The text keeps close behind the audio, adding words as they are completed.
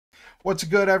What's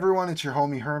good, everyone? It's your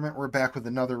homie Hermit. We're back with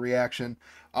another reaction.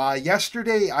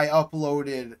 Yesterday I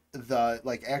uploaded the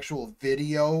actual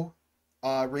video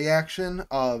reaction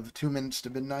of 2 Minutes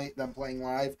to Midnight, them playing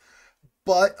live,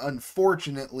 but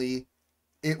unfortunately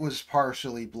it was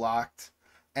partially blocked,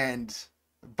 and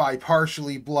by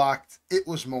partially blocked, it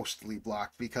was mostly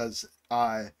blocked because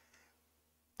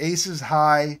Aces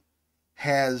High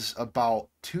has about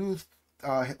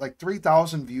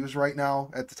 3,000 views right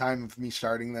now at the time of me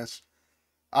starting this.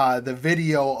 The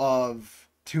video of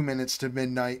 2 Minutes to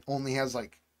Midnight only has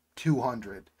like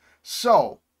 200.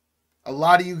 So, a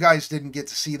lot of you guys didn't get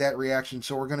to see that reaction,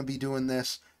 so we're going to be doing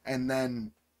this, and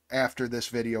then after this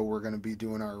video, we're going to be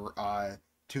doing our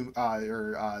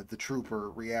the Trooper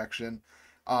reaction.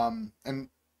 And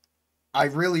I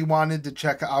really wanted to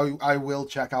check. I will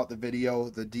check out the video,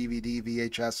 the DVD,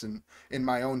 VHS, in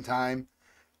my own time,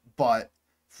 but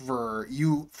for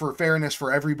fairness,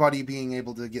 for everybody being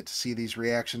able to get to see these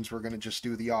reactions, we're going to just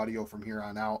do the audio from here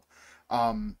on out.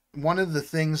 One of the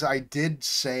things I did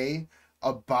say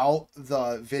about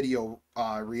the video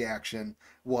reaction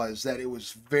was that it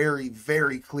was very,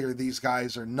 very clear these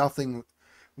guys are nothing,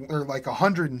 or like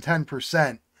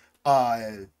 110%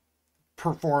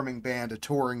 performing band, a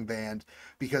touring band,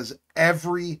 because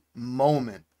every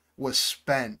moment was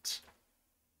spent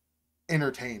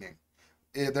entertaining.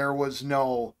 There was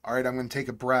no, all right, I'm going to take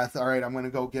a breath. All right, I'm going to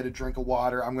go get a drink of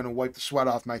water. I'm going to wipe the sweat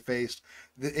off my face.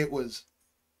 It was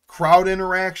crowd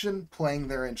interaction, playing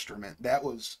their instrument. That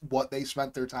was what they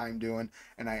spent their time doing,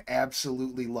 and I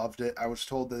absolutely loved it. I was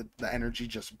told that the energy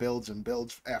just builds and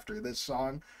builds after this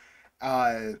song.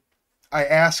 I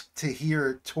asked to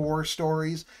hear tour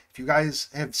stories. If you guys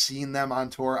have seen them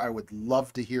on tour, I would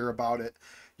love to hear about it.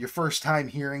 Your first time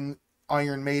hearing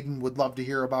Iron Maiden, would love to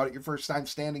hear about it. Your first time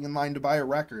standing in line to buy a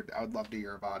record, I would love to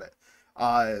hear about it.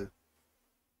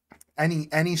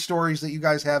 Any stories that you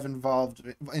guys have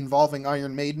involving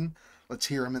Iron Maiden, let's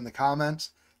hear them in the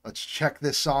comments. Let's check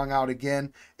this song out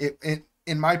again.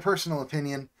 In my personal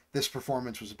opinion, this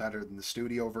performance was better than the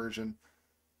studio version.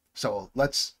 So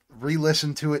let's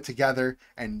re-listen to it together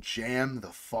and jam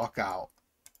the fuck out.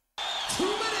 2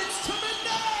 minutes to midnight!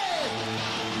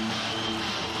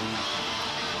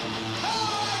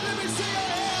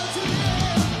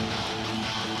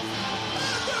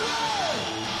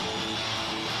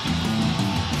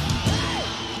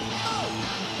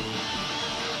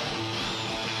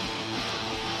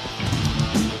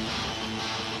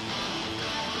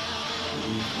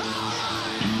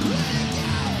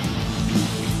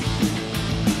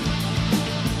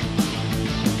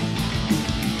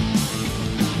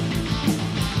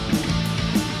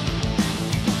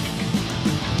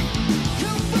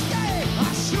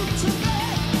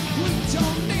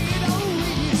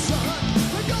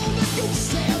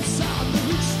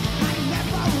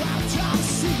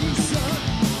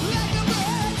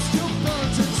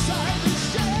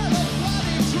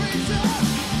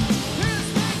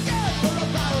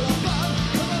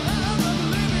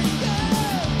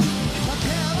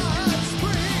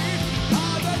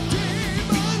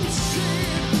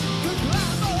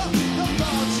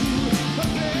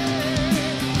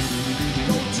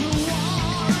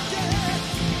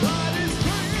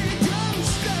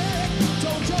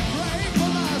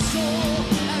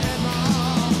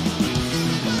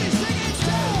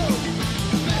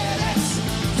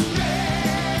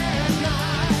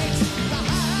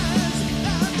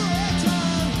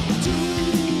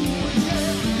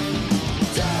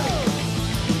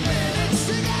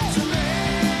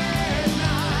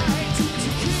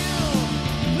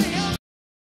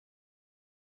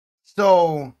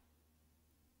 So,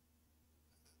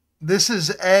 this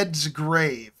is Ed's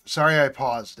grave. Sorry I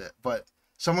paused it, but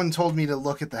someone told me to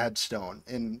look at the headstone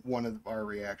in one of our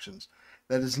reactions.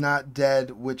 That is not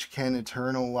dead, which can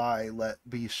eternal lie, let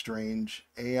be strange.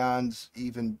 Aeons,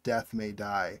 even death may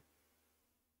die.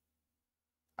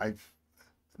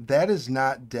 That is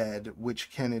not dead,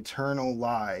 which can eternal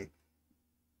lie,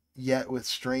 yet with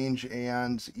strange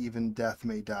aeons, even death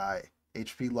may die.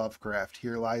 H.P. Lovecraft,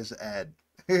 here lies Ed.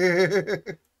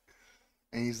 And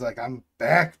he's like, I'm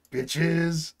back,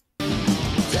 bitches.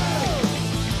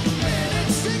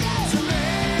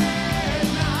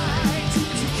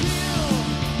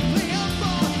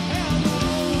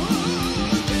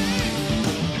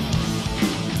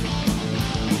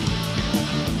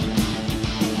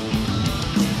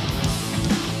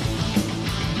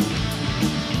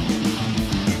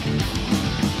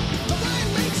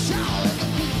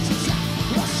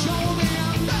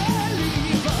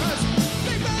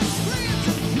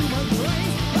 Human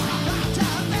brain,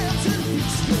 time melted.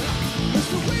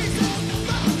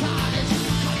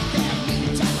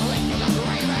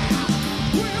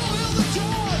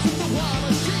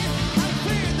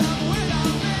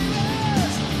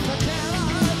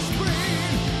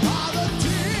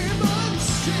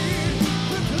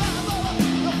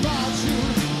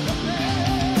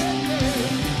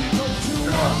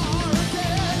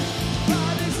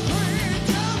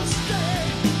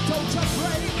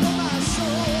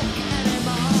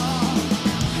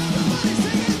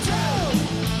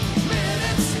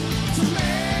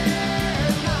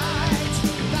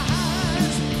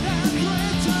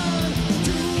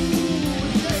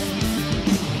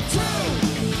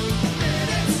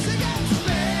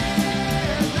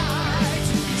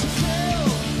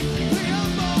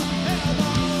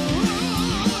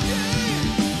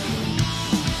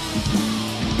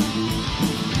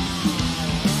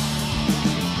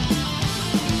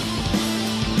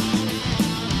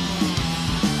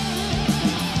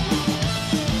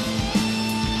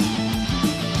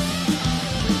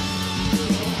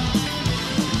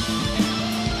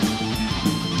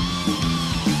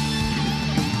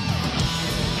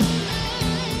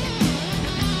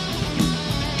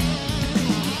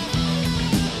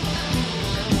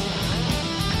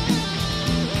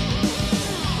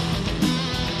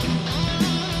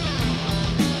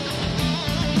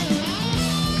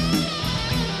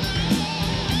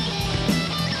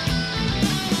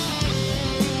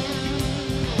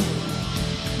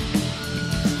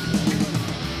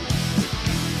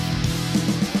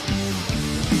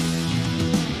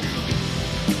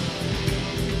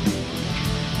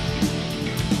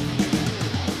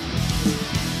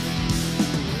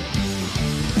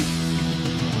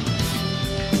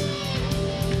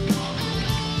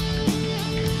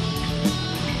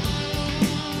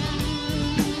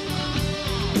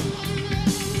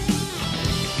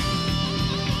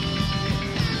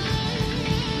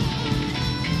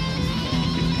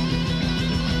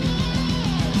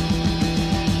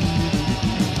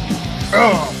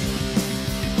 Ugh.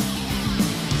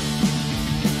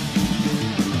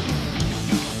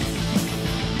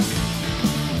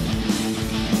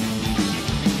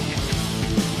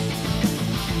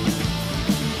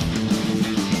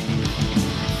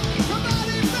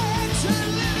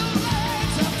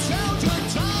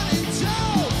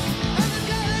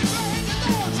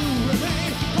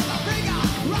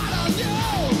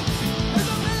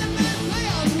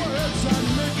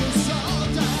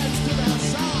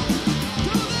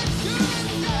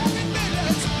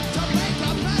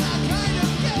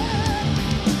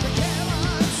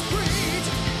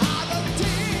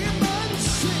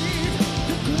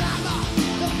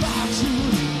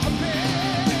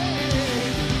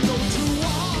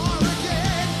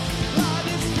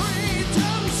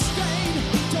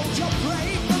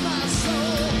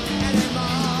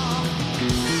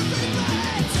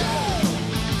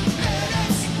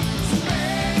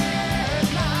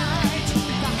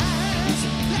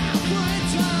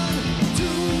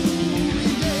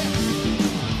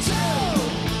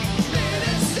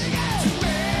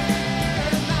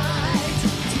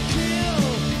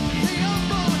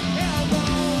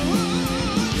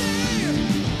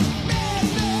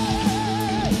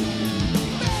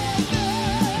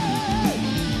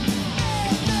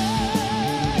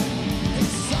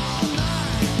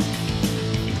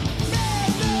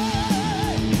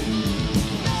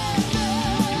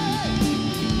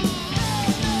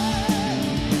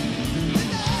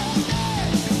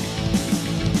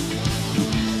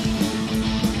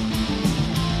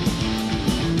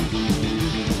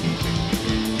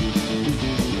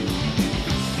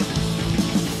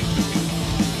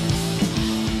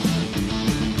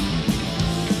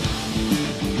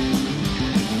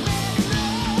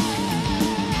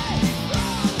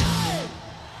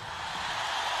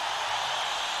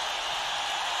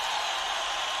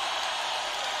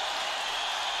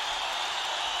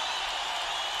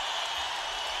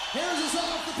 Here's a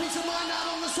song for peace of mind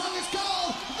out on the song. It's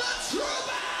called The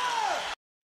Trooper!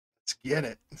 Let's get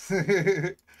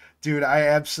it. Dude, I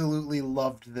absolutely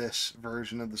loved this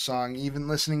version of the song. Even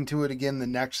listening to it again the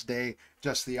next day,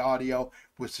 just the audio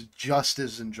was just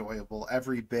as enjoyable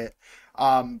every bit.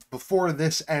 Before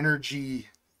this energy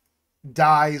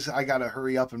dies, I gotta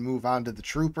hurry up and move on to the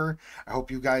Trooper. I hope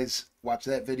you guys watch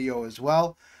that video as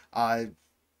well.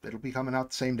 It'll be coming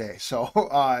out the same day. So,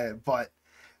 but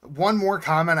one more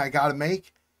comment I gotta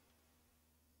make.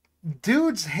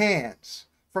 Dude's hands,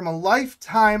 from a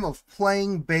lifetime of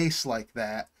playing bass like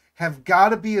that, have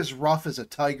gotta be as rough as a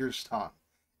tiger's tongue.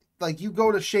 Like, you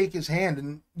go to shake his hand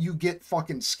and you get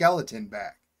fucking skeleton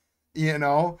back. You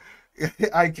know?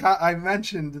 I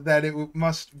mentioned that it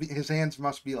must be, his hands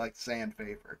must be like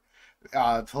sandpaper,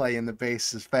 playing the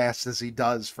bass as fast as he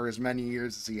does for as many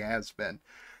years as he has been.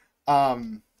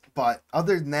 But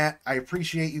other than that, I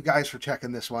appreciate you guys for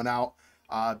checking this one out.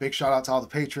 Big shout out to all the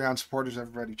Patreon supporters,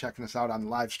 everybody checking us out on the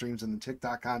live streams and the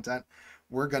TikTok content.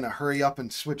 We're going to hurry up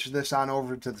and switch this on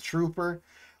over to the Trooper.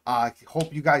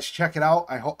 Hope you guys check it out.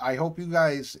 I hope you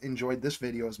guys enjoyed this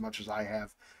video as much as I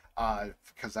have,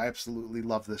 because I absolutely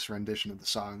love this rendition of the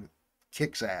song.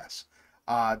 Kicks ass.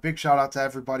 Big shout out to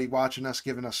everybody watching us,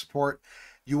 giving us support.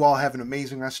 You all have an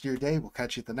amazing rest of your day. We'll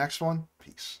catch you at the next one.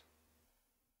 Peace.